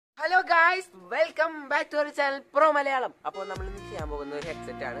Hello guys, welcome back to our channel PrO. അപ്പോൾ നമ്മൾ ഇന്ന് ചെയ്യാൻ പോകുന്ന ഒരു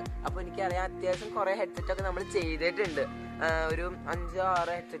ഹെഡ്സെറ്റ് ആണ്. അപ്പോൾ എനിക്കറിയാം അത്യാവശ്യം കുറേ ഹെഡ്സെറ്റ് ഒക്കെ നമ്മൾ ചെയ്തിട്ടുണ്ട്. ഒരു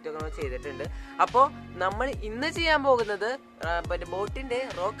 5-6 ഹെഡ്സെറ്റ് ഒക്കെ നമ്മൾ ചെയ്തിട്ടുണ്ട്. അപ്പോൾ നമ്മൾ ഇന്ന് ചെയ്യാൻ പോകുന്നത് ബോട്ടിന്റെ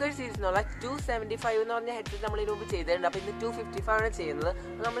റോക്കേഴ്സ് സീരീസിനുള്ള 275 എന്ന് പറഞ്ഞ ഹെഡ്സെറ്റ് നമ്മൾ ഇതിനു മുമ്പ് ചെയ്തിട്ടുണ്ട്. അപ്പോൾ ഇന്ന് 255 ആണ് ചെയ്യുന്നത്.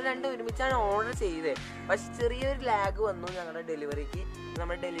 നമ്മൾ രണ്ടും ഒരുമിച്ചാണ് ഓർഡർ ചെയ്തത്. പക്ഷെ ചെറിയൊരു ലാഗ് വന്നു ഞങ്ങളുടെ ഡെലിവറിക്ക്.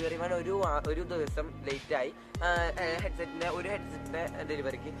 നമ്മുടെ ഡെലിവറി മാൻ ഒരു ദിവസം ലേറ്റ് ആയി ഒരു ഹെഡ്സെറ്റിന്റെ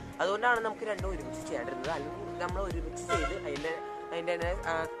ഡെലിവറിക്ക്. അതുകൊണ്ടാണ് നമുക്ക് രണ്ടും ഒരുമിച്ച് ചെയ്യേണ്ടിരുന്നത്. അല്ലെങ്കിൽ നമ്മൾ ഒരുമിച്ച് ചെയ്ത് അതിന്റെ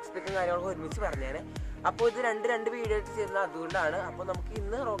സ്പെക്കും കാര്യങ്ങളൊക്കെ ഒരുമിച്ച് പറഞ്ഞേനെ. അപ്പോൾ ഇത് രണ്ട് വീഡിയോ ആയിട്ട് ചെയ്യുന്നത് അതുകൊണ്ടാണ്. അപ്പോൾ നമുക്ക്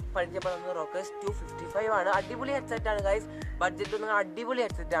ഇന്ന് പരിചയപ്പെടുന്നത് റോക്കേഴ്സ് 255 ആണ്. അടിപൊളി ഹെഡ്സെറ്റ് ആണ് ഗൈസ്. ബഡ്ജറ്റ് ഒന്നും അടിപൊളി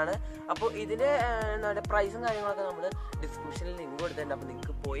ഹെഡ്സെറ്റ് ആണ്. അപ്പോൾ ഇതിന്റെ പ്രൈസും കാര്യങ്ങളൊക്കെ നമ്മൾ ഡിസ്ക്രിപ്ഷനിൽ ലിങ്ക് കൊടുത്തിട്ടുണ്ട്. അപ്പോൾ നിങ്ങൾക്ക്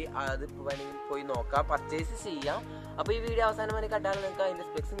അത് വേണമെങ്കിൽ പോയി നോക്കാം, പർച്ചേസ് ചെയ്യാം. അപ്പോൾ ഈ വീഡിയോ അവസാനം വരെ കണ്ടാൽ നിങ്ങൾക്ക് അതിന്റെ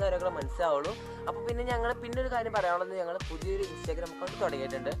സ്പെക്സും കാര്യങ്ങളൊക്കെ മനസ്സിലാവുള്ളൂ. അപ്പോൾ പിന്നെ ഒരു കാര്യം പറയാനുള്ളത്, ഞങ്ങൾ പുതിയൊരു ഇൻസ്റ്റാഗ്രാം അക്കൗണ്ട്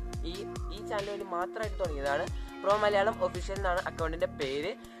തുടങ്ങിയിട്ടുണ്ട്. ഈ ചാനൽ വേണ്ടി മാത്രമായിട്ട് തുടങ്ങിയതാണ്. PrO ഒഫീഷ്യൽ എന്നാണ് അക്കൗണ്ടിന്റെ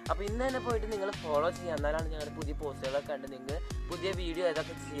പേര്. അപ്പോൾ ഇന്ന് തന്നെ പോയിട്ട് നിങ്ങൾ ഫോളോ ചെയ്യുക. എന്നാലാണ് ഞങ്ങളുടെ പുതിയ പോസ്റ്റുകളൊക്കെ കണ്ട് നിങ്ങൾ പുതിയ വീഡിയോ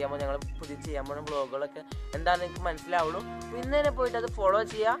ഏതൊക്കെ ചെയ്യാമോ, ഞങ്ങൾ പുതിയ ചെയ്യാൻ പോകുന്ന വ്ളോഗുകളൊക്കെ എന്താണെന്ന് നിങ്ങൾക്ക് മനസ്സിലാവുള്ളൂ. ഇന്ന് തന്നെ പോയിട്ട് അത് ഫോളോ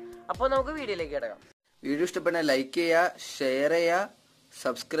ചെയ്യുക. അപ്പോൾ നമുക്ക് വീഡിയോയിലേക്ക് കിടക്കാം. വീഡിയോ ഇഷ്ടപ്പെട്ടാൽ ലൈക്ക് ചെയ്യുക, ഷെയർ ചെയ്യുക,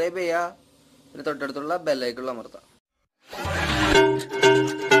 സബ്സ്ക്രൈബ് ചെയ്യുക, പിന്നെ തൊട്ടടുത്തുള്ള ബെല്ലൈക്കൺ അമർത്താം.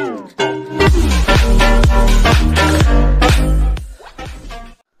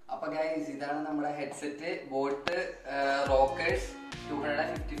 അപ്പൊ ഗൈസ്, ഇതാണ് നമ്മുടെ ഹെഡ്സെറ്റ് ബോട്ട് റോക്കേഴ്സ്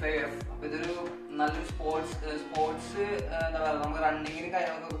 255F. അപ്പൊ ഇതൊരു നല്ലൊരു സ്പോർട്സ് എന്താ പറയുക, നമുക്ക് റണ്ണിങ്ങിന്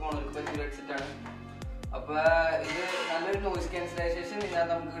കാര്യങ്ങളൊക്കെ പോകുന്നവർക്ക് പറ്റിയൊരു ഹെഡ്സെറ്റ് ആണ്. അപ്പൊ ഇത് നല്ലൊരു നോയിസ് ക്യാൻസലൈസേഷൻ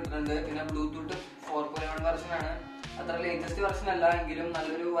ഇതിനകത്ത് നമുക്ക് കിട്ടുന്നുണ്ട്. പിന്നെ ബ്ലൂടൂത്ത് 4.1 വെർഷൻ ആണ്. അത്ര ലേറ്റസ്റ്റ് വെർഷൻ അല്ല എങ്കിലും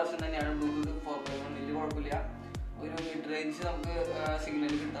നല്ലൊരു വെർഷൻ തന്നെയാണ്. ബ്ലൂടൂത്ത് 4.1 വലിയ കുഴപ്പമില്ല. ഒരു മിഡ് റേഞ്ച് നമുക്ക്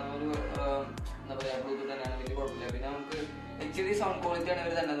സിഗ്നൽ കിട്ടാൻ ഒരു എന്താ പറയുക ബ്ലൂടൂത്ത് തന്നെയാണ്, വലിയ കുഴപ്പമില്ല. പിന്നെ നമുക്ക് HD സൗണ്ട് ക്വാളിറ്റി ആണ്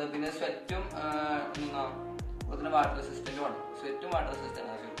ഇവർ തന്നത്. പിന്നെ സ്വെറ്റും വാട്ടർ റെസിസ്റ്റന്റും ആണ്. സ്വെറ്റും വാട്ടർ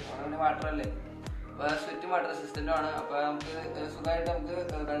റെസിസ്റ്റന്റ് ആണ്. പിന്നെ വാട്ടർ അല്ലേ, അപ്പൊ സ്വെറ്റും വാട്ടർ റെസിസ്റ്റന്റും ആണ്. അപ്പൊ നമുക്ക് സുഖമായിട്ട് നമുക്ക്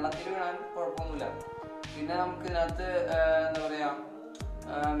വെള്ളത്തിൽ വീണാൻ കുഴപ്പമൊന്നുമില്ല. പിന്നെ നമുക്ക് ഇതിനകത്ത് എന്താ പറയാ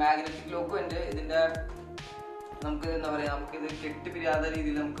മാഗ്നറ്റിക് ലോക്കും ഉണ്ട്. ഇതിന്റെ നമുക്ക് എന്താ പറയാ, നമുക്ക് ഇത് കെട്ടി പിരിയാത്ത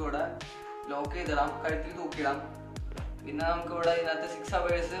രീതിയിൽ നമുക്ക് ഇവിടെ ലോക്ക് ചെയ്തിടാം, കഴുത്തിൽ തൂക്കിയിടാം. പിന്നെ നമുക്ക് ഇവിടെ ഇതിനകത്ത് 6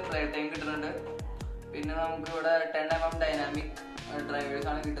 hours പ്ലേ ടൈം കിട്ടുന്നുണ്ട്. പിന്നെ നമുക്ക് ഇവിടെ 10 mm ഡൈനാമിക് ഡ്രൈവേഴ്സ്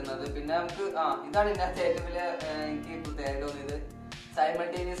ആണ് കിട്ടുന്നത്. പിന്നെ നമുക്ക് ഇതാണ് ഇതിനകത്ത് ഏറ്റവും വലിയ എനിക്ക് പ്രത്യേകത തോന്നിയത്,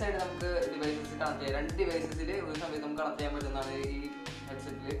 സൈമൾട്ടേനിയസ് ആയിട്ട് നമുക്ക് ഡിവൈസസ് കണക്ട് ചെയ്യാം. 2 ഡിവൈസസിൽ ഒരു സമയത്ത് നമുക്ക് കണക്ട് ചെയ്യാൻ പറ്റുന്നതാണ് ഈ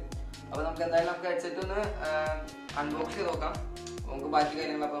ഹെഡ്സെറ്റിൽ. അപ്പോൾ നമുക്ക് എന്തായാലും നമുക്ക് ഹെഡ്സെറ്റ് ഒന്ന് അൺബോക്സ് ചെയ്ത് നോക്കാം. നമുക്ക് ബാക്കി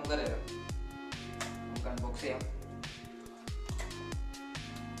കാര്യങ്ങളൊക്കെ നമുക്ക് അറിയാം. നമുക്ക് അൺബോക്സ് ചെയ്യാം.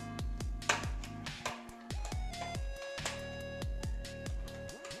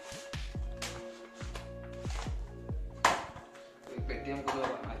 പെട്ടി നമുക്ക്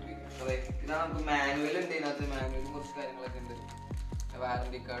മാറ്റി വയ്ക്കാം. അതെ, ഇതാണ് നമുക്ക് മാനുവൽ ഉണ്ട്. ഇതിനകത്ത് മാനുവലും കുറച്ച് കാര്യങ്ങളൊക്കെ ഉണ്ട്.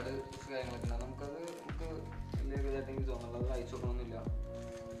 വാറണ്ടി കാർഡ് കുറച്ച് കാര്യങ്ങളൊക്കെ ഉണ്ട്. നമുക്ക് വലിയ ഇതായിട്ട് എനിക്ക് തോന്നുന്നുള്ളത് അയച്ചു നോക്കണമെന്നില്ല.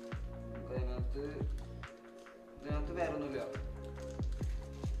 നമുക്ക് ഇതിനകത്ത് വേറെ ഒന്നുമില്ല.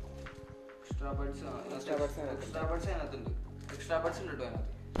 എക്സ്ട്രാ ബഡ്സ് അതിനകത്തുണ്ട്. എക്സ്ട്രാ ബഡ്സ് ഉണ്ട് കേട്ടോ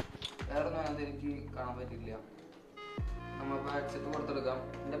അതിനകത്ത്. വേറെ ഒന്നും അതിനകത്ത് എനിക്ക് കാണാൻ പറ്റില്ല. നമുക്ക് ഹെഡ്സെറ്റ് പുറത്തെടുക്കാം.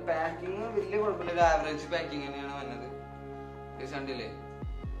 ഇതിന്റെ പാക്കിങ് വലിയ കുഴപ്പമില്ല, ഒരു ആവറേജ് പാക്കിങ് തന്നെയാണ് വന്നത്. കണ്ടില്ലേ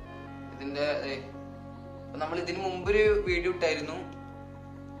ഇതിന്റെ. നമ്മൾ ഇതിന് മുമ്പൊരു വീഡിയോ ഇട്ടായിരുന്നു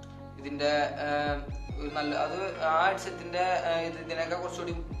ഇതിന്റെ നല്ല അത് ആ ഹെഡ്സെറ്റിന്റെ ഇതിനൊക്കെ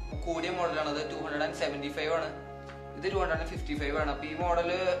കുറച്ചുകൂടി കൂടിയ മോഡലാണ്. അത് 275 ആണ്. ഇത് 255 ആണ്. അപ്പൊ ഈ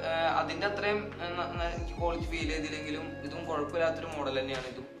മോഡല് അതിന്റെ അത്രയും എനിക്ക് ക്വാളിറ്റി ഫീൽ ചെയ്തില്ലെങ്കിലും ഇതും കുഴപ്പമില്ലാത്തൊരു മോഡൽ തന്നെയാണ്.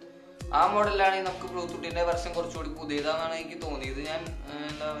 ഇതും ആ മോഡലിലാണെങ്കിൽ നമുക്ക് ബ്ലൂടൂത്തിന്റെ വെർഷൻ കുറച്ചുകൂടി പുതിയതാണെന്നാണ് എനിക്ക് തോന്നിയത്. ഞാൻ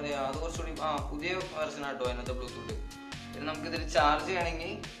എന്താ പറയാ, അത് കുറച്ചുകൂടി പുതിയ വെർഷൻ ആട്ടോ അതിനകത്ത് ബ്ലൂടൂത്ത്. പിന്നെ നമുക്ക് ഇതിൽ ചാർജ്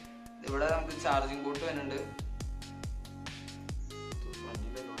ചെയ്യണമെങ്കിൽ ഇവിടെ നമുക്ക് ചാർജിങ് പോർട്ട് വരുന്നുണ്ട്.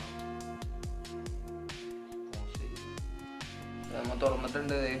 നമ്മൾ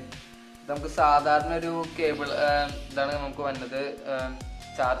തുറന്നിട്ടുണ്ട്. നമുക്ക് സാധാരണ ഒരു കേബിൾ ഇതാണ് നമുക്ക് വന്നത്.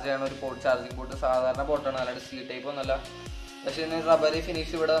 ചാർജ് ചെയ്യണ ഒരു പോർട്ട്, ചാർജിങ് പോർട്ട് സാധാരണ പോർട്ടാണ്, അല്ലാണ്ട് സി ടൈപ്പ് ഒന്നല്ല. പക്ഷെ ഇതിന് റബ്ബറി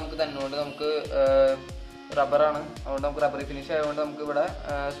ഫിനിഷ് ഇവിടെ നമുക്ക് തന്നുകൊണ്ട് നമുക്ക് റബ്ബറാണ്. അതുകൊണ്ട് നമുക്ക് റബ്ബറി ഫിനിഷ് ആയതുകൊണ്ട് നമുക്ക് ഇവിടെ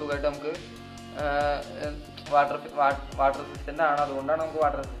സുഖമായിട്ട് നമുക്ക് വാട്ടർ റെസിസ്റ്റന്റ് ആണ്. അതുകൊണ്ടാണ് നമുക്ക്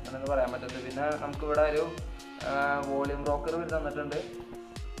വാട്ടർ റെസിസ്റ്റന്റ് എന്ന് പറയാൻ പറ്റുന്നത്. പിന്നെ നമുക്കിവിടെ ഒരു വോളിയം ബ്രോക്കർ തന്നിട്ടുണ്ട്,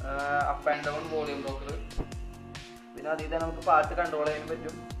 up and down volume broker. പിന്നെ അതിൽ തന്നെ നമുക്ക് പാട്ട് കൺട്രോൾ ചെയ്യാൻ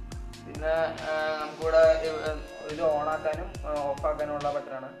പറ്റും. പിന്നെ നമുക്കിവിടെ ഇത് ഓണാക്കാനും ഓഫാക്കാനും ഉള്ള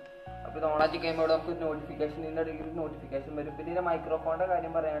ബട്ടനാണ്. അപ്പോൾ ഇത് ഓണാക്കി കഴിയുമ്പോൾ ഇവിടെ നമുക്ക് നോട്ടിഫിക്കേഷൻ്റെ ഇടയിൽ നോട്ടിഫിക്കേഷൻ വരും. പിന്നെ ഇതിൻ്റെ മൈക്രോഫോണിൻ്റെ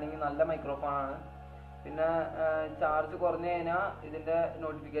കാര്യം പറയുകയാണെങ്കിൽ നല്ല മൈക്രോഫോണാണ്. പിന്നെ ചാർജ് കുറഞ്ഞു കഴിഞ്ഞാൽ ഇതിൻ്റെ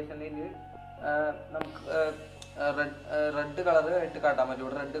നോട്ടിഫിക്കേഷനിൽ നമുക്ക് റെഡ് കളർ ആയിട്ട് കാട്ടാൻ പറ്റും.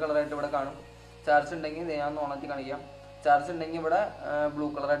 ഇവിടെ റെഡ് കളറായിട്ട് ഇവിടെ കാണും. ചാർജ് ഉണ്ടെങ്കിൽ ഞാൻ ഓണാക്കി കാണിക്കാം. ചാർജ് ഉണ്ടെങ്കിൽ ഇവിടെ ബ്ലൂ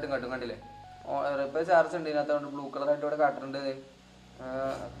കളറായിട്ടും കാട്ടും. കണ്ടില്ലേ? ഇപ്പോൾ ചാർജ് ഉണ്ട് ഇതിനകത്തോണ്ട് ബ്ലൂ കളറായിട്ട് ഇവിടെ കാട്ടുന്നുണ്ട്.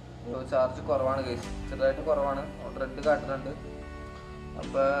 ചാർജ് കുറവാണ് ഗൈസ്, ചെറുതായിട്ട് കുറവാണ്. റെഡ് കാട്ടുന്നുണ്ട്.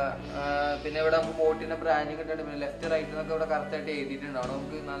 അപ്പോൾ പിന്നെ ഇവിടെ നമുക്ക് ബോട്ടിൻ്റെ ബ്രാൻഡിങ് കിട്ടുന്നുണ്ട്. പിന്നെ ലെഫ്റ്റ് റൈറ്റ് എന്നൊക്കെ ഇവിടെ കറക്റ്റായിട്ട് എഴുതിയിട്ടുണ്ടാവും.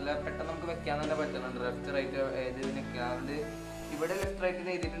 നമുക്ക് നല്ല പെട്ടെന്ന് നമുക്ക് വെക്കാൻ തന്നെ പറ്റുന്നുണ്ട്. ലെഫ്റ്റ് റൈറ്റ് എഴുതിനൊക്കെ അതുകൊണ്ട് ഇവിടെ ലെഫ്റ്റ്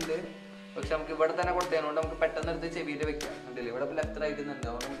റൈറ്റിന് എഴുതിയിട്ടുണ്ട്. പക്ഷെ നമുക്ക് ഇവിടെ തന്നെ കൊടുത്തതുകൊണ്ട് നമുക്ക് പെട്ടെന്ന് എടുത്ത് ചെവിയിൽ വെക്കാം. കണ്ടില്ലേ? ഇവിടെ ലെഫ്റ്റ് റൈറ്റ് എന്നുണ്ട്.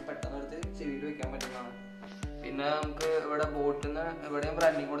 അതുകൊണ്ട് നമുക്ക് പെട്ടെന്ന് എടുത്ത് ചെവിയിൽ വെക്കാൻ പറ്റുന്നതാണ്. പിന്നെ നമുക്ക് ഇവിടെ ബോട്ടിന്ന് ഇവിടെയും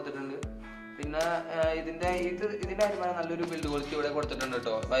ബ്രാൻഡിങ് കൊടുത്തിട്ടുണ്ട്. പിന്നെ ഇതിന്റെ അടിമാനം നല്ലൊരു ബിൽഡ് ക്വാളിറ്റി ഇവിടെ കൊടുത്തിട്ടുണ്ട്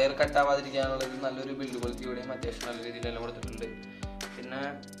കേട്ടോ. വയർ കട്ടാവാതിരിക്കാനുള്ള നല്ലൊരു ബിൽഡ് ക്വാളിറ്റി ഇവിടെയും അത്യാവശ്യം നല്ല രീതിയിലെല്ലാം കൊടുത്തിട്ടുണ്ട്. പിന്നെ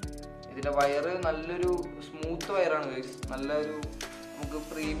ഇതിന്റെ വയറ് നല്ലൊരു സ്മൂത്ത് വയറാണ് ഗൈസ്. നല്ലൊരു നമുക്ക്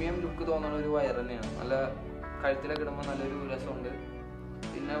പ്രീമിയം ലുക്ക് തോന്നുന്ന ഒരു വയർ തന്നെയാണ്. നല്ല കഴുത്തിലൊക്കെ ഇടുമ്പോൾ നല്ലൊരു രസമുണ്ട്.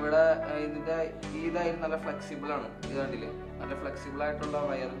 പിന്നെ ഇവിടെ ഇതിന്റെ ഇതായി നല്ല ഫ്ലെക്സിബിൾ ആണ്. ഇത് കണ്ടില്ലേ? നല്ല ഫ്ലെക്സിബിൾ ആയിട്ടുള്ള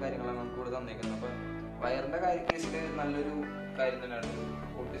വയറും കാര്യങ്ങളാണ് നമുക്ക് ഇവിടെ തന്നേക്കുന്നത്. അപ്പൊ വയറിന്റെ കേസിൽ നല്ലൊരു കാര്യം തന്നെയാണ്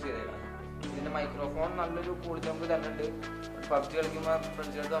ഫോർട്ട് ചെയ്തേക്കുന്നത്. ഇതിന്റെ മൈക്രോഫോൺ നല്ലൊരു ക്വാളിറ്റി നമുക്ക് തന്നെയുണ്ട്. പബ്ജി കളിക്കുമ്പോൾ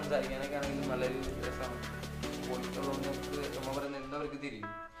ഫ്രണ്ട്സിനോട് സംസാരിക്കാനൊക്കെ ആണെങ്കിലും നല്ലൊരു രസമാണ്. ക്വാളിറ്റി ഉള്ളതുകൊണ്ട് നമുക്ക് നമ്മൾ പറയുന്നത് എന്താവർക്ക് തിരിയും.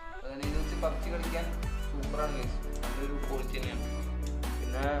 അതിനെ ഇത് വെച്ച് പബ്ജി കളിക്കാൻ സൂപ്പറാണ് ഗൈസ്. നല്ലൊരു ക്വാളിറ്റി തന്നെയാണ്.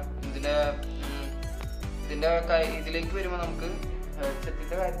 പിന്നെ ഇതിലേക്ക് വരുമ്പോൾ നമുക്ക്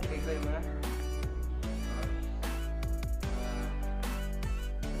ഹെഡ്സെറ്റിന്റെ കാര്യത്തിലേക്ക് വരുമ്പോൾ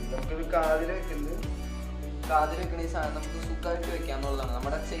നമുക്കിത് കാതിൽ വെക്കണ ഈ സാധനം നമുക്ക് സുഖമായിട്ട് വെക്കാന്നുള്ളതാണ്.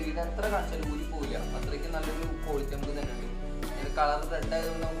 നമ്മുടെ ചെവിയുടെ എത്ര കാണിച്ചാലും ഊരി പോവില്ല. അത്രയ്ക്ക് നല്ലൊരു ക്വാളിറ്റി നമുക്ക് തന്നെ ഉണ്ട്. അതിന്റെ കളർ റെഡ്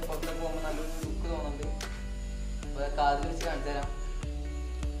ആയതുകൊണ്ട് നമുക്ക് പുറത്തൊക്കെ പോകുമ്പോൾ നല്ലൊരു ലുക്ക് തോന്നുന്നുണ്ട്. അപ്പോൾ കാതിൽ വെച്ച് കാണിച്ചു തരാം.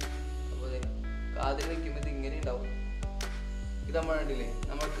 അപ്പോൾ കാതിൽ വെക്കുമ്പോൾ ഇത് ഇങ്ങനെ ഉണ്ടാവും. ഇത് നമ്മൾ കണ്ടില്ലേ?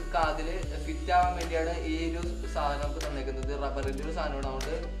 നമുക്ക് കാതിൽ ഫിറ്റ് ആവാൻ വേണ്ടിയാണ് ഈ ഒരു സാധനം നമുക്ക് തന്നേക്കുന്നത്. റബ്ബറിന്റെ ഒരു സാധനം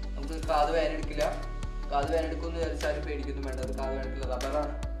അതുകൊണ്ട് നമുക്ക് കാത് വേനെടുക്കില്ല. കാത് വേനെടുക്കുമെന്ന് വിചാരിച്ചാലും പേടിക്കൊന്നും വേണ്ട. അത് കാത് വേനെടുക്കില്ല,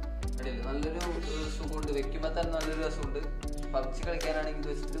 റബ്ബറാണ്. കണ്ടില്ലേ? നല്ലൊരു സുഖമുണ്ട്. വെക്കുമ്പോൾ തന്നെ നല്ലൊരു രസമുണ്ട്. പബ്ജി കളിക്കാനാണെങ്കിൽ ഇത്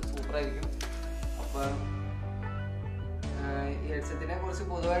വെച്ചിട്ട് സൂപ്പറായിരിക്കും. അപ്പം ഈ ഹെഡ്സെറ്റിനെ കുറിച്ച്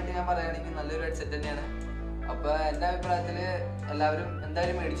പൊതുവായിട്ട് ഞാൻ പറയുകയാണെങ്കിൽ നല്ലൊരു ഹെഡ്സെറ്റ് തന്നെയാണ്. അപ്പോൾ എൻ്റെ അഭിപ്രായത്തിൽ എല്ലാവരും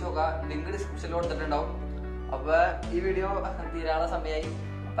എന്തായാലും മേടിച്ചു നോക്കാം. ലിങ്ക് ഡിസ്ക്രിപ്ഷനിൽ കൊടുത്തിട്ടുണ്ടാവും. അപ്പോൾ ഈ വീഡിയോ തീരാനുള്ള സമയമായി.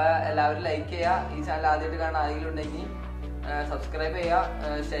 അപ്പോൾ എല്ലാവരും ലൈക്ക് ചെയ്യുക. ഈ ചാനൽ ആദ്യമായിട്ട് കാണാൻ ആരെങ്കിലും ഉണ്ടെങ്കിൽ സബ്സ്ക്രൈബ് ചെയ്യുക,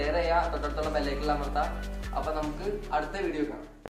 ഷെയർ ചെയ്യുക, തൊട്ടടുത്തുള്ള ബെല്ലൈക്കണിൽ അമർത്താം. അപ്പോൾ നമുക്ക് അടുത്ത വീഡിയോ കാണാം.